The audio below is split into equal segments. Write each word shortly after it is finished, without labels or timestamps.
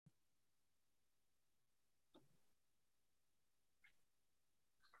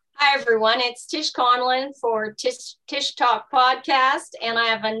Hi, everyone. It's Tish Conlon for Tish Talk Podcast, and I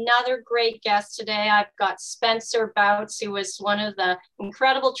have another great guest today. I've got Spencer Bautz, who was one of the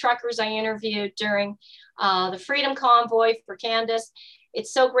incredible truckers I interviewed during the Freedom Convoy for Candace.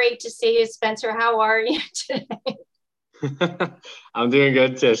 It's so great to see you, Spencer. How are you today? I'm doing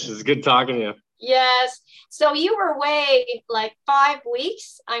good, Tish. It's good talking to you. Yes. So you were away like 5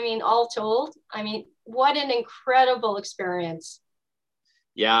 weeks. All told. What an incredible experience.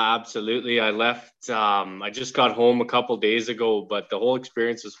 Yeah, absolutely. I left, I just got home a couple days ago, but the whole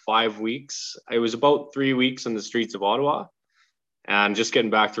experience was 5 weeks. It was about 3 weeks on the streets of Ottawa and just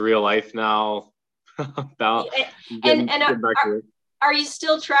getting back to real life now. About And getting back to work. are you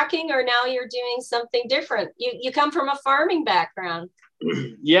still trucking, or now you're doing something different? You come from a farming background.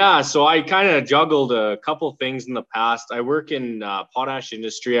 Yeah, so I kind of juggled a couple things in the past. I work in potash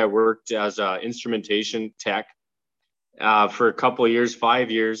industry. I worked as a instrumentation tech for a couple of years,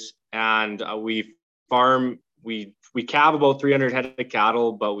 5 years, and we farm. We calve about 300 head of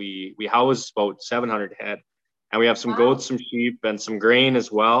cattle, but we house about 700 head, and we have some goats, some sheep, and some grain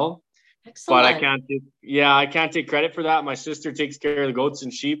as well. Excellent. But I can't take credit for that. My sister takes care of the goats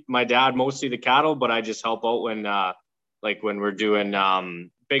and sheep. My dad mostly the cattle, but I just help out when when we're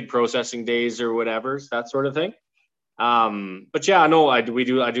doing big processing days or whatever, that sort of thing. But yeah, no, I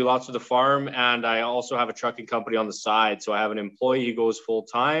do lots of the farm, and I also have a trucking company on the side. So I have an employee who goes full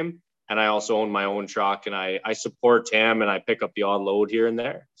time, and I also own my own truck, and I support him, and I pick up the odd load here and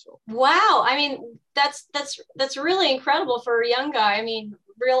there. So wow, that's really incredible for a young guy.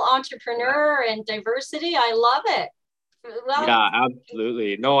 Real entrepreneur and diversity. I love it. Well, yeah,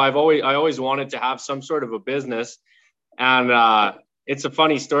 absolutely. No, I always wanted to have some sort of a business, and it's a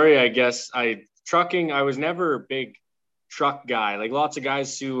funny story, I guess. I was never a big truck guy. Like lots of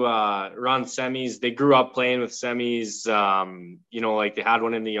guys who run semis, they grew up playing with semis. Like they had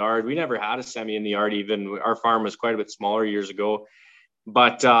one in the yard. We never had a semi in the yard. Even our farm was quite a bit smaller years ago.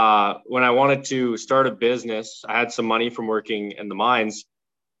 But when I wanted to start a business, I had some money from working in the mines.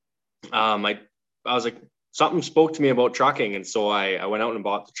 I was like, something spoke to me about trucking, and so I went out and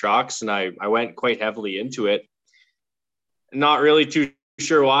bought the trucks, and I went quite heavily into it. Not really too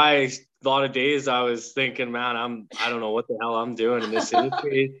sure why. A lot of days I was thinking, man, I don't know what the hell I'm doing in this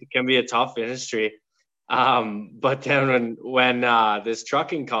industry. It can be a tough industry. But then when this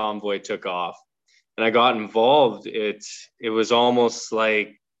trucking convoy took off and I got involved, it was almost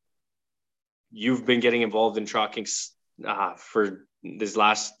like you've been getting involved in trucking for this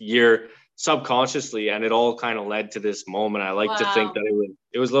last year subconsciously, and it all kind of led to this moment. I like to think that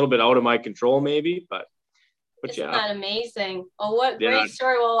it was a little bit out of my control, maybe, but isn't that amazing? Oh, what great yeah.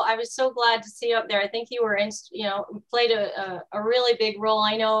 story. Well, I was so glad to see you up there. I think you were played a really big role.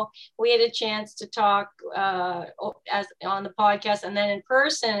 I know we had a chance to talk as on the podcast and then in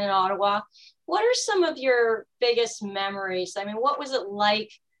person in Ottawa. What are some of your biggest memories? What was it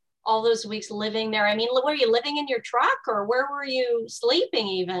like all those weeks living there? Were you living in your truck, or where were you sleeping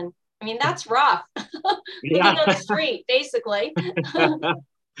even? That's rough. Living on the street, basically.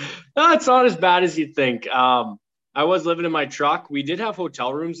 No, it's not as bad as you think. I was living in my truck. We did have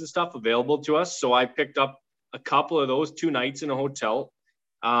hotel rooms and stuff available to us, so I picked up a couple of those, 2 nights in a hotel.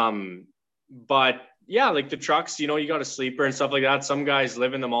 But yeah, like the trucks, you got a sleeper and stuff like that. Some guys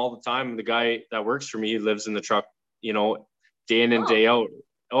live in them all the time. The guy that works for me lives in the truck, day in and day out.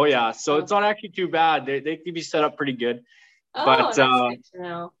 Oh yeah, so it's not actually too bad. They can be set up pretty good. But that's good to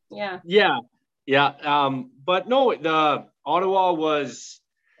know. Yeah. But no, the Ottawa was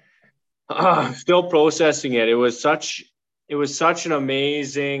still processing it. It was such an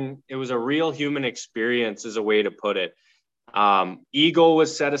amazing, it was a real human experience, is a way to put it. Ego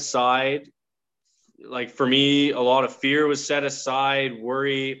was set aside. Like for me, a lot of fear was set aside,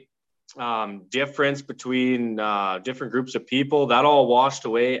 worry, difference between different groups of people, that all washed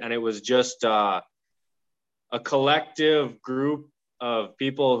away. And it was just a collective group of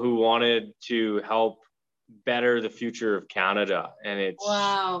people who wanted to help better the future of Canada. And it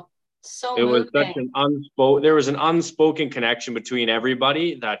was such an there was an unspoken connection between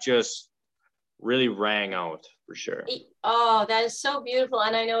everybody that just really rang out, for sure. Oh, that is so beautiful.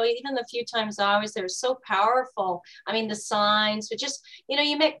 And I know even the few times I was there, so powerful. The signs, but just,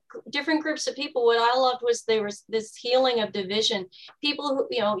 you met different groups of people. What I loved was there was this healing of division. People who,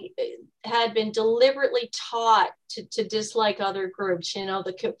 had been deliberately taught to dislike other groups,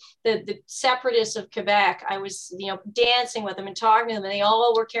 the separatists of Quebec. I was, dancing with them and talking to them, and they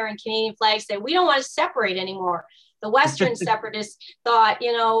all were carrying Canadian flags, saying, we don't want to separate anymore. The Western separatists thought,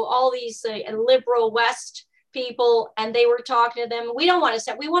 all these liberal West people, and they were talking to them. We don't want to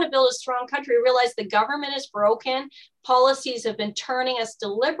say, we want to build a strong country. We realize the government is broken. Policies have been turning us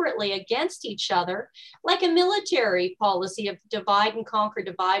deliberately against each other, like a military policy of divide and conquer,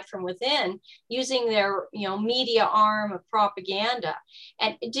 divide from within, using their, media arm of propaganda.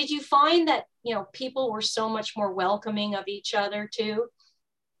 And did you find that, people were so much more welcoming of each other too?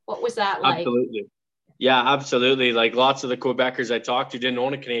 What was that like? Absolutely. Yeah, absolutely. Like lots of the Quebecers I talked to didn't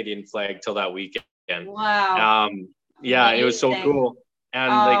own a Canadian flag till that weekend. Wow. Yeah, Amazing. it was so cool. And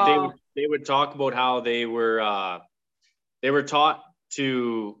like they would talk about how they were taught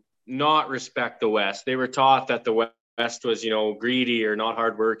to not respect the West. They were taught that the West was, greedy or not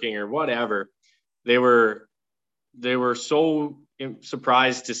hardworking or whatever. They were so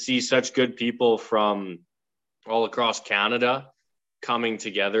surprised to see such good people from all across Canada coming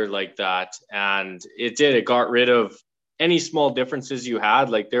together like that. And it got rid of any small differences you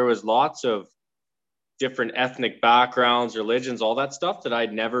had. Like there was lots of different ethnic backgrounds, religions, all that stuff that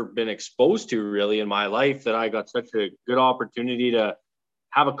I'd never been exposed to really in my life, that I got such a good opportunity to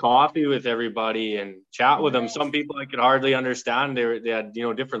have a coffee with everybody and chat with them. Some people I could hardly understand. They had,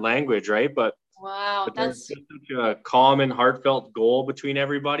 different language, right? But there's just such a common, heartfelt goal between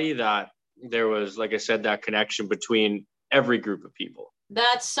everybody that there was, like I said, that connection between every group of people.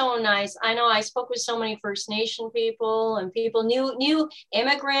 That's so nice. I know I spoke with so many First Nation people and people, new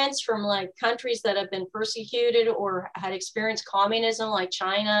immigrants from like countries that have been persecuted or had experienced communism, like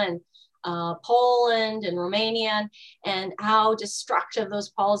China and Poland and Romania, and how destructive those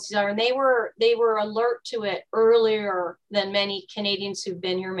policies are. And they were alert to it earlier than many Canadians who've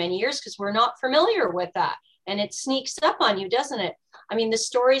been here many years, because we're not familiar with that. And it sneaks up on you, doesn't it? I mean, the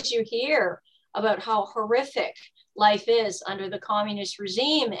stories you hear about how horrific life is under the communist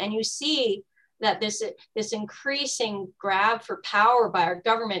regime, and you see that this increasing grab for power by our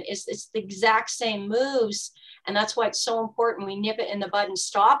government is it's the exact same moves, and that's why it's so important we nip it in the bud and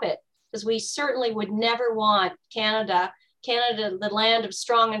stop it, because we certainly would never want Canada, the land of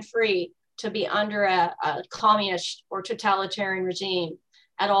strong and free, to be under a communist or totalitarian regime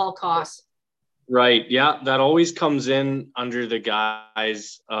at all costs. Right. Yeah. That always comes in under the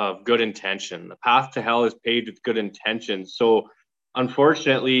guise of good intention. The path to hell is paved with good intention. So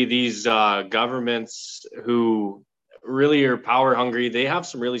unfortunately, these governments who really are power hungry, they have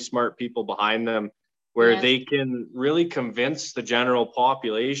some really smart people behind them where they can really convince the general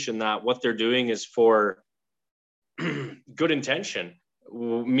population that what they're doing is for good intention.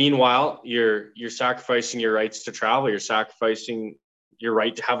 Meanwhile, you're sacrificing your rights to travel. You're sacrificing your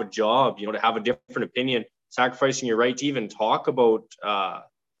right to have a job, to have a different opinion, sacrificing your right to even talk about,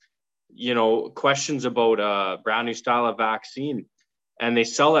 questions about a brand new style of vaccine. And they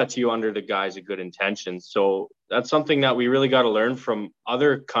sell that to you under the guise of good intentions. So that's something that we really got to learn from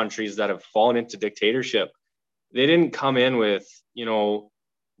other countries that have fallen into dictatorship. They didn't come in with,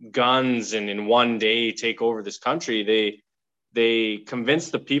 guns and in one day take over this country. They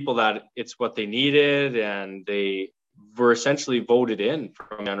convinced the people that it's what they needed, and they were essentially voted in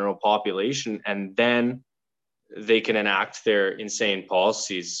from the general population, and then they can enact their insane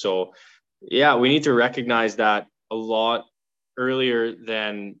policies. So yeah, we need to recognize that a lot earlier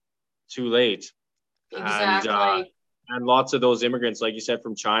than too late. Exactly. And lots of those immigrants, like you said,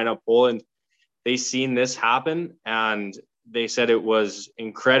 from China, Poland, they seen this happen, and they said it was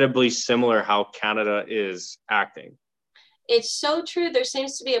incredibly similar how Canada is acting. It's so true. There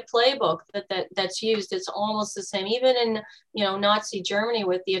seems to be a playbook that's used. It's almost the same, even in Nazi Germany,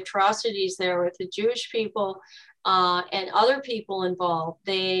 with the atrocities there with the Jewish people and other people involved.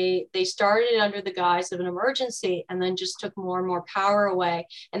 They started under the guise of an emergency, and then just took more and more power away,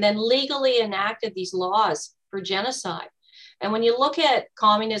 and then legally enacted these laws for genocide. And when you look at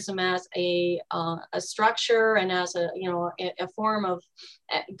communism as a structure and as a form of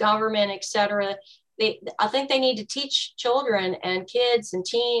government, etc., I think they need to teach children and kids and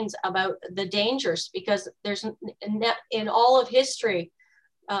teens about the dangers, because there's in all of history,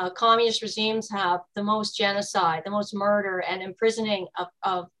 communist regimes have the most genocide, the most murder and imprisoning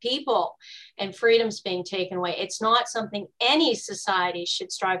of people, and freedoms being taken away. It's not something any society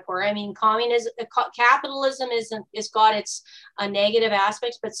should strive for. I mean, capitalism is got its negative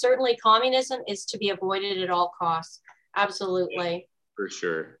aspects, but certainly communism is to be avoided at all costs. Absolutely. For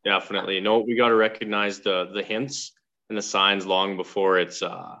sure. Definitely. No, we got to recognize the hints and the signs long before it's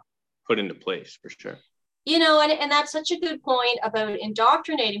put into place, for sure. And that's such a good point about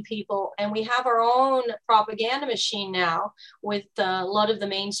indoctrinating people. And we have our own propaganda machine now with a lot of the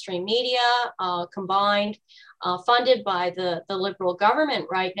mainstream media combined, funded by the Liberal government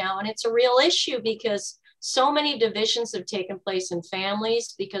right now. And it's a real issue, because so many divisions have taken place in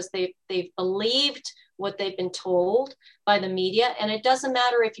families because they've believed what they've been told by the media. And it doesn't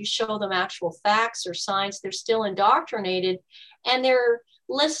matter if you show them actual facts or science, they're still indoctrinated, and they're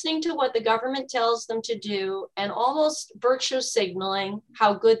listening to what the government tells them to do and almost virtue signaling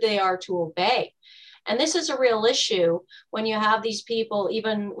how good they are to obey. And this is a real issue when you have these people,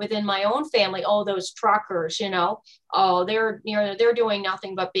 even within my own family, oh, those truckers, oh, they're doing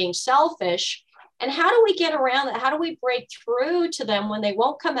nothing but being selfish. And how do we get around that? How do we break through to them when they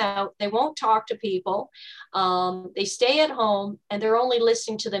won't come out, they won't talk to people, they stay at home, and they're only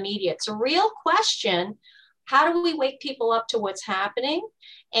listening to the media? It's a real question. How do we wake people up to what's happening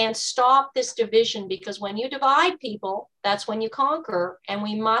and stop this division? Because when you divide people, that's when you conquer, and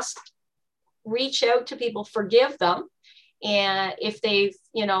we must reach out to people, forgive them. And if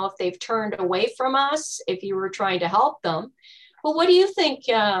they've turned away from us, if you were trying to help them. But what do you think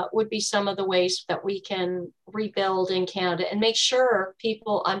would be some of the ways that we can rebuild in Canada and make sure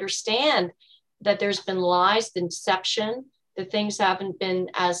people understand that there's been lies, deception, that things haven't been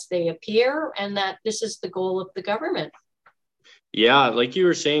as they appear, and that this is the goal of the government? Yeah, like you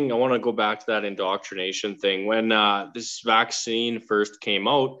were saying, I want to go back to that indoctrination thing. When this vaccine first came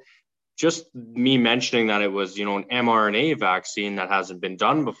out, just me mentioning that it was, an mRNA vaccine that hasn't been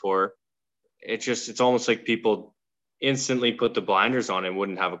done before, it's almost like people instantly put the blinders on and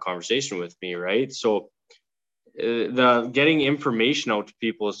wouldn't have a conversation with me, right? So the getting information out to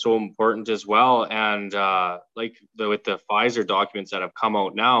people is so important as well. And with the Pfizer documents that have come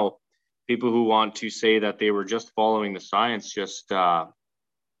out now, people who want to say that they were just following the science, just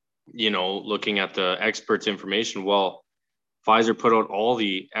looking at the experts' information. Well, Pfizer put out all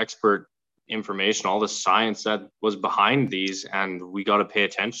the expert information, all the science that was behind these, and we got to pay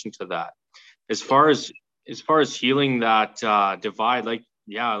attention to that. As far as healing that divide, like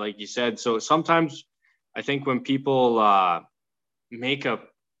you said, so sometimes I think when people make a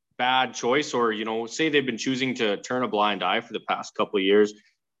bad choice, or say they've been choosing to turn a blind eye for the past couple of years,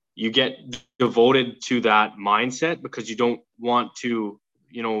 you get devoted to that mindset because you don't want to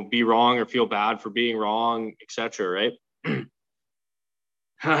be wrong or feel bad for being wrong, etc. Right?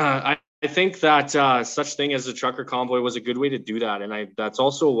 I think that such thing as the trucker convoy was a good way to do that. And that's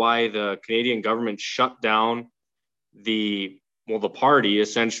also why the Canadian government shut down the party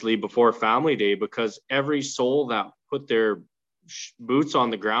essentially before Family Day, because every soul that put their boots on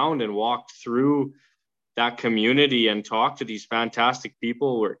the ground and walked through that community and talked to these fantastic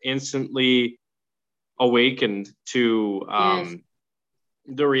people were instantly awakened to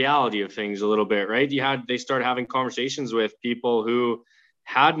the reality of things a little bit, right? They started having conversations with people who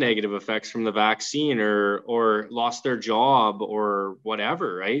had negative effects from the vaccine or lost their job or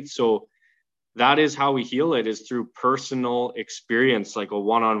whatever, right? So that is how we heal it, is through personal experience, like a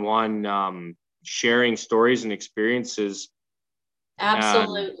one-on-one sharing stories and experiences.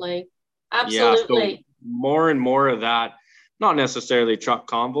 Absolutely. Yeah, so more and more of that, not necessarily truck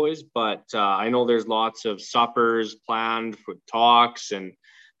convoys, but I know there's lots of suppers planned for talks and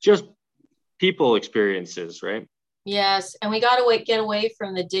just people experiences, right? Yes, and we got to get away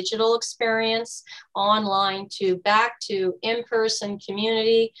from the digital experience online to back to in-person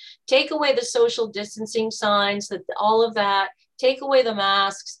community. Take away the social distancing signs, all of that. Take away the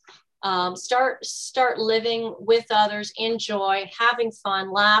masks. Start living with others, enjoy, having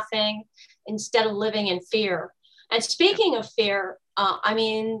fun, laughing, instead of living in fear. And speaking of fear,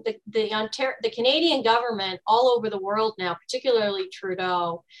 the Canadian government all over the world now, particularly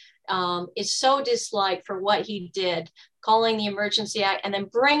Trudeau, is so disliked for what he did, calling the Emergency Act and then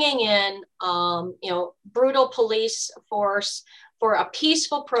bringing in, brutal police force for a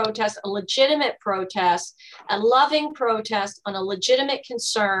peaceful protest, a legitimate protest, a loving protest on a legitimate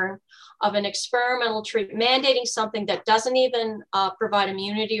concern of an experimental treatment, mandating something that doesn't even provide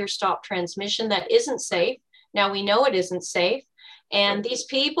immunity or stop transmission, that isn't safe. Now we know it isn't safe. And these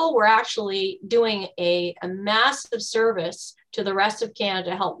people were actually doing a massive service to the rest of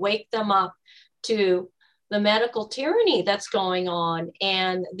Canada to help wake them up to the medical tyranny that's going on,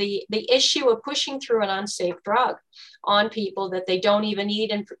 and the issue of pushing through an unsafe drug on people that they don't even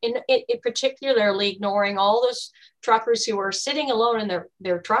need, and particularly ignoring all those truckers who are sitting alone in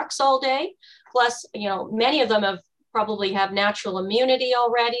their trucks all day. Plus, many of them probably have natural immunity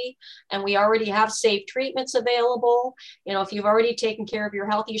already, and we already have safe treatments available. If you've already taken care of your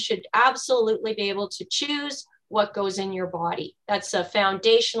health, you should absolutely be able to choose what goes in your body. That's a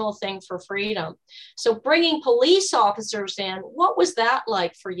foundational thing for freedom. So bringing police officers in, what was that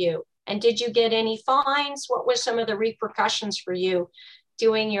like for you? And did you get any fines? What were some of the repercussions for you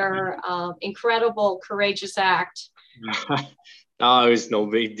doing your incredible, courageous act? No, it was no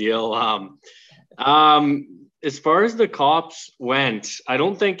big deal. as far as the cops went, I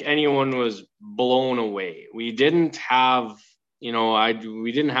don't think anyone was blown away. We didn't have,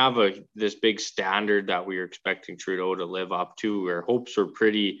 we didn't have this big standard that we were expecting Trudeau to live up to. Our hopes were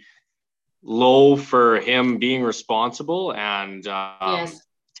pretty low for him being responsible and Yes.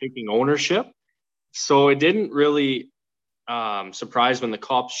 taking ownership. So it didn't really surprise when the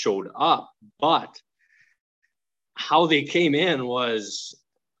cops showed up, but how they came in was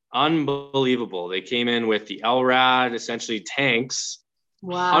unbelievable. They came in with the LRAD, essentially tanks,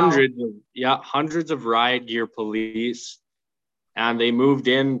 Wow. hundreds of riot gear police, and they moved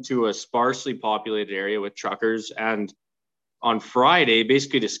into a sparsely populated area with truckers. And on Friday,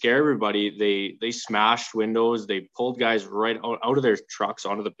 basically to scare everybody, they smashed windows. They pulled guys right out of their trucks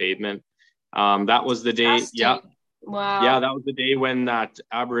onto the pavement. That was the day. Yeah. Disgusting. Wow. Yeah, that was the day when that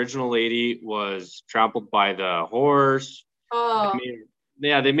Aboriginal lady was trampled by the horse. Oh,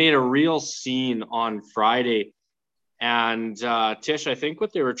 They made a real scene on Friday. And Tish, I think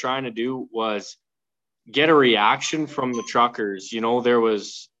what they were trying to do was get a reaction from the truckers. There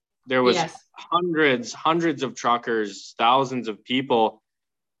was yes. hundreds of truckers, thousands of people.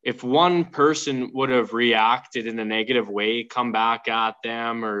 If one person would have reacted in a negative way, come back at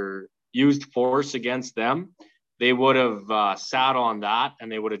them or used force against them, they would have sat on that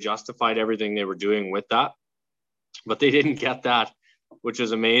and they would have justified everything they were doing with that. But they didn't get that, which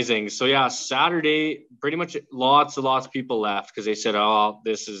is amazing. So yeah, Saturday, pretty much lots of people left because they said, oh,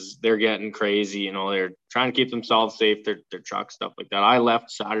 they're getting crazy. They're trying to keep themselves safe, their truck, stuff like that. I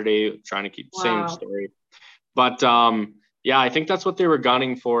left Saturday trying to keep the same story. But yeah, I think that's what they were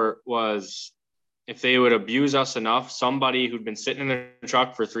gunning for, was if they would abuse us enough, somebody who'd been sitting in their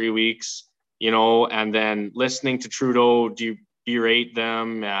truck for 3 weeks, and then listening to Trudeau berate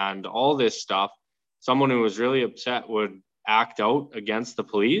them and all this stuff, someone who was really upset would act out against the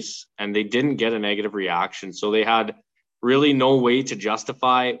police, and they didn't get a negative reaction. So they had really no way to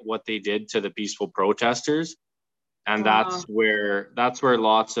justify what they did to the peaceful protesters. And that's where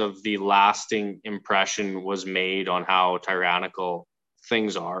lots of the lasting impression was made on how tyrannical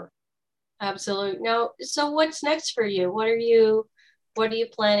things are. Absolutely. Now, so what's next for you? What are you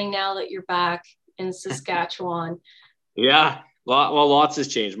planning now that you're back in Saskatchewan? Yeah. Lots has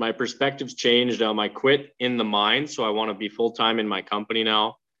changed. My perspective's changed. I quit in the mine, so I want to be full-time in my company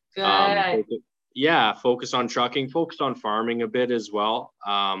now. Good. Focus on trucking, focus on farming a bit as well.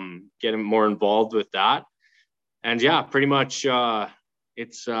 Getting more involved with that. And yeah, pretty much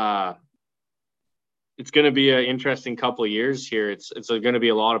it's going to be an interesting couple of years here. It's going to be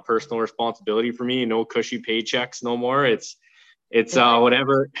a lot of personal responsibility for me. No cushy paychecks no more. It's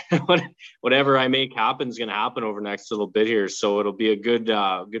whatever I make happen is going to happen over the next little bit here. So it'll be a good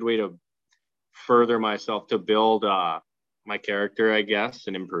way to further myself, to build my character, I guess,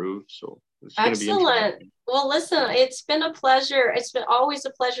 and improve. So it's going to be interesting. Well, listen, it's been a pleasure. It's been always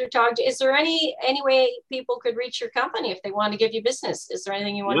a pleasure talking to you. Is there any way people could reach your company if they want to give you business? Is there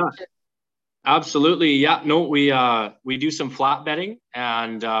anything you want to? Absolutely. Yeah. No, we do some flatbedding,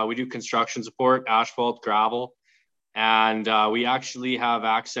 and we do construction support, asphalt, gravel. And we actually have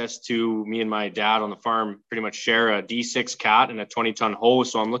access to, me and my dad on the farm pretty much share a D6 cat and a 20-ton hoe.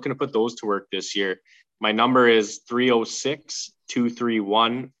 So I'm looking to put those to work this year. My number is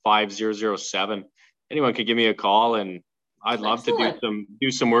 306-231-5007. Anyone could give me a call, and I'd love to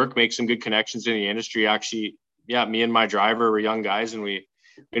do some work, make some good connections in the industry. Actually, yeah, me and my driver, we're young guys, and we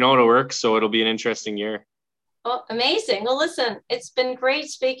know how to work. So it'll be an interesting year. Oh, amazing. Well, listen, it's been great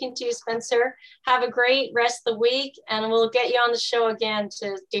speaking to you, Spencer. Have a great rest of the week, and we'll get you on the show again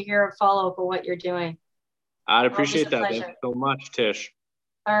to hear a follow-up of what you're doing. I'd appreciate that. Thanks so much, Tish.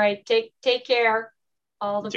 All right. Take care. All the